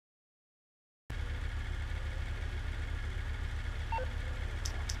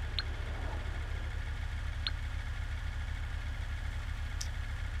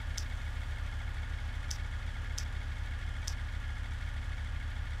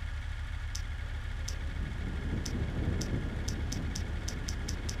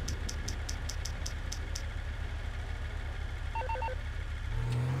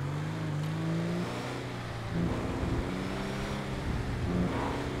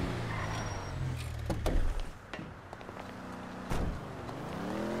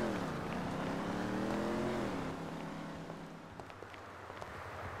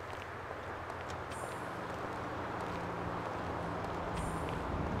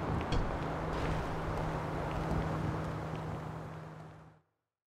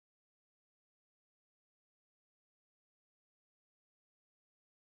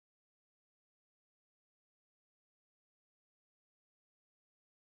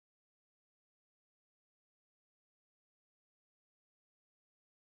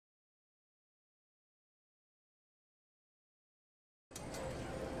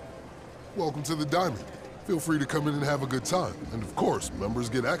Welcome to the Diamond. Feel free to come in and have a good time. And of course, members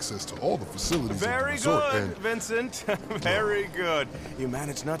get access to all the facilities of the Very resort good, and... Vincent. Very good. You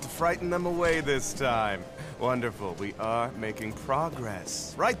managed not to frighten them away this time. Wonderful. We are making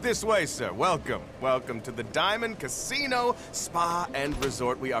progress. Right this way, sir. Welcome. Welcome to the Diamond Casino, Spa, and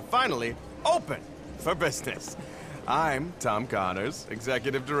Resort. We are finally open for business. I'm Tom Connors,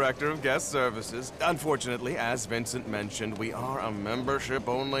 Executive Director of Guest Services. Unfortunately, as Vincent mentioned, we are a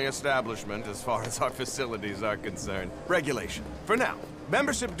membership-only establishment as far as our facilities are concerned. Regulation. For now,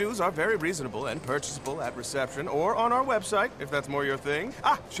 membership dues are very reasonable and purchasable at reception or on our website, if that's more your thing.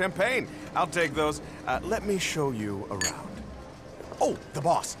 Ah, champagne. I'll take those. Let me show you around. Oh, the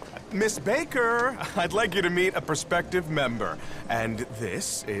boss. Miss Baker, I'd like you to meet a prospective member. And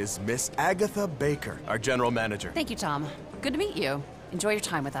this is Miss Agatha Baker, our general manager. Thank you, Tom. Good to meet you. Enjoy your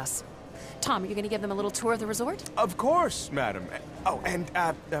time with us. Tom, are you going to give them a little tour of the resort? Of course, madam. Oh, and,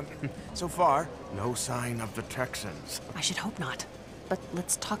 so far, no sign of the Texans. I should hope not. But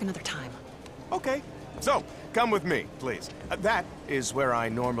let's talk another time. Okay. So, come with me, please. That is where I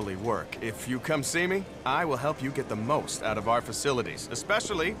normally work. If you come see me, I will help you get the most out of our facilities,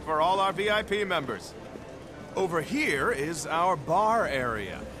 especially for all our VIP members. Over here is our bar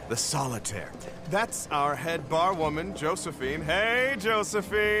area, the Solitaire. That's our head barwoman, Josephine. Hey,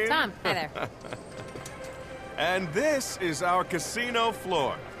 Josephine! Tom, hi there. And this is our casino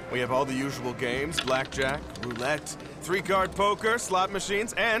floor. We have all the usual games, blackjack, roulette, three-card poker, slot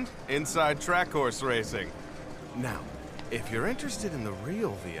machines, and inside track horse racing. Now, if you're interested in the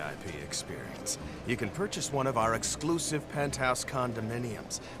real VIP experience, you can purchase one of our exclusive penthouse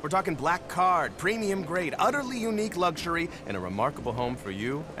condominiums. We're talking black card, premium grade, utterly unique luxury, and a remarkable home for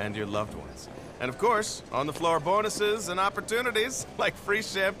you and your loved ones. And of course, on-the-floor bonuses and opportunities like free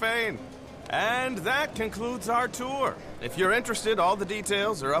champagne. And that concludes our tour. If you're interested, all the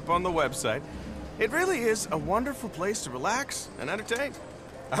details are up on the website. It really is a wonderful place to relax and entertain.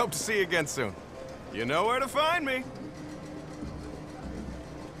 I hope to see you again soon. You know where to find me.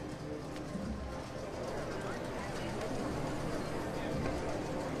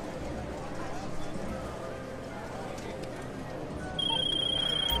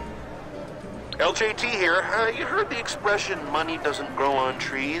 LJT here. You heard the expression, money doesn't grow on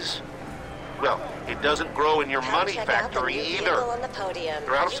trees? Well, it doesn't grow in your money factory either. On the podium.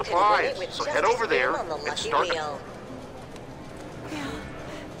 They're out of supplies, so head over there and start... Wheel. Yeah,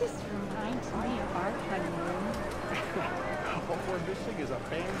 this reminds me of our honeymoon. What we're missing is a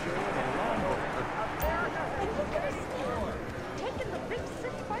banjo and a lawnmower. And look at us now, taking the big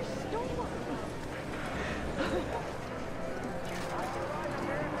city by storm.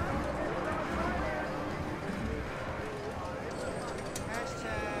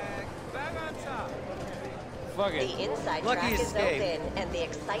 The inside track is open, and the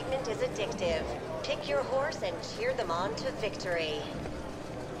excitement is addictive. Pick your horse and cheer them on to victory.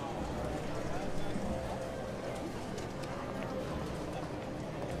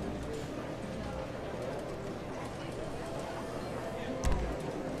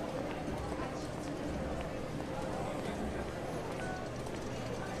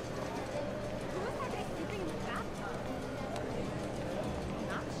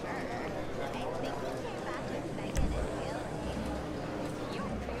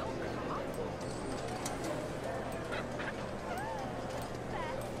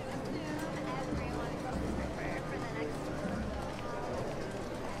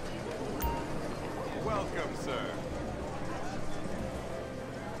 Welcome, sir.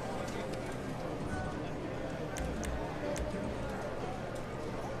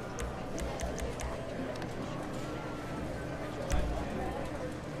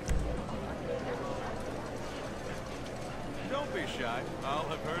 Don't be shy. I'll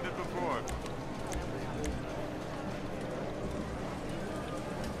have heard it before.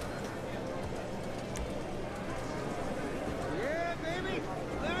 Yeah, baby!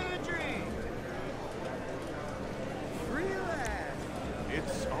 Living the dream! Relax!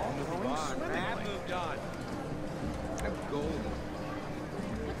 It's all going swimmingly. I moved on. I'm golden.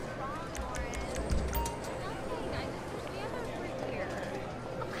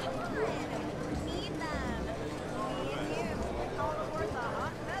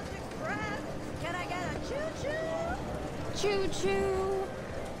 Choo-choo.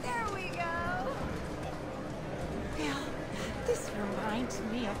 There we go. Yeah, this reminds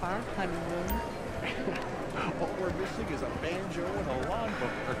me of our honeymoon. What we're missing is a banjo and a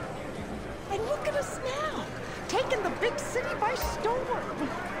lawnmower. And look at us now, taking the big city by storm.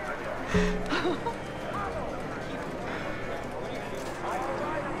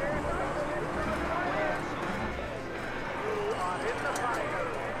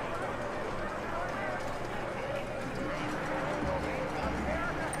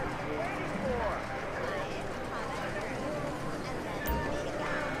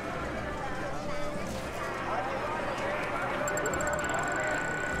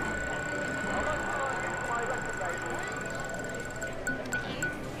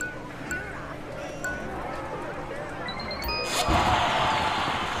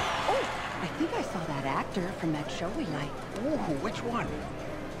 actor from that show we like. Ooh, which one?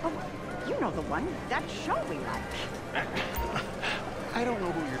 Oh, you know the one. That show we like. I don't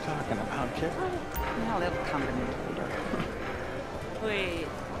know who you're talking about, Carol. Well, it'll come to me later. Wait,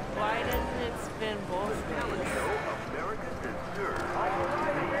 why doesn't it spin both ways?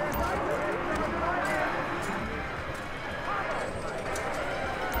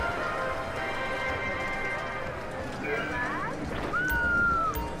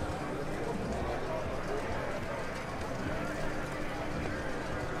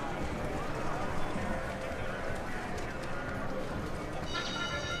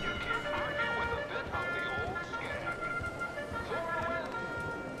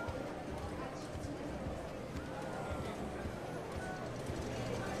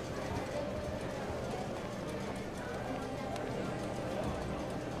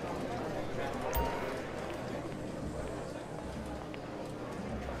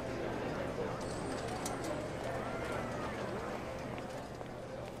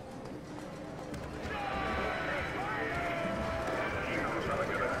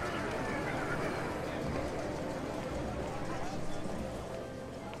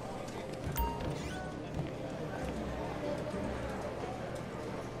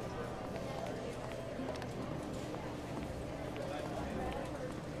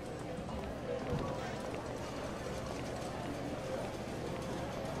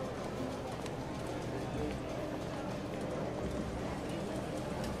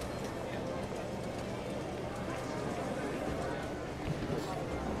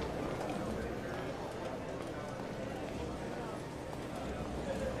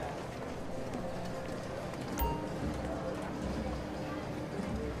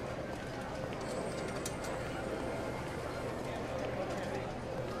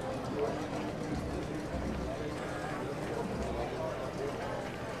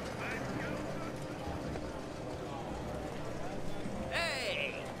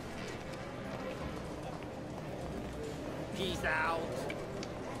 Peace out.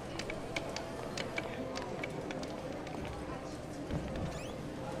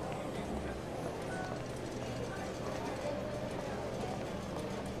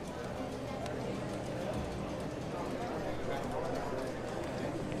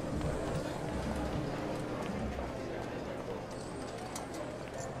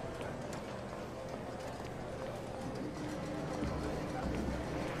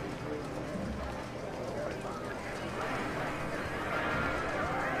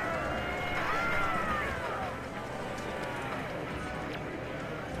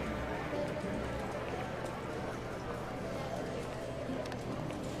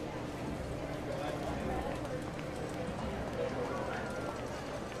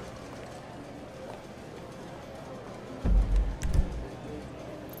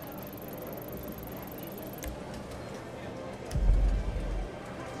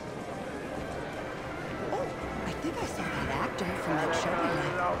 From that show we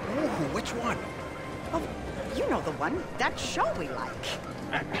like. Ooh, which one? Oh, you know the one. That show we like.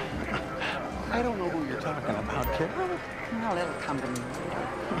 I don't know who you're talking about, Carol. Well, it'll come to me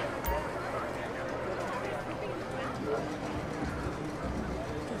later.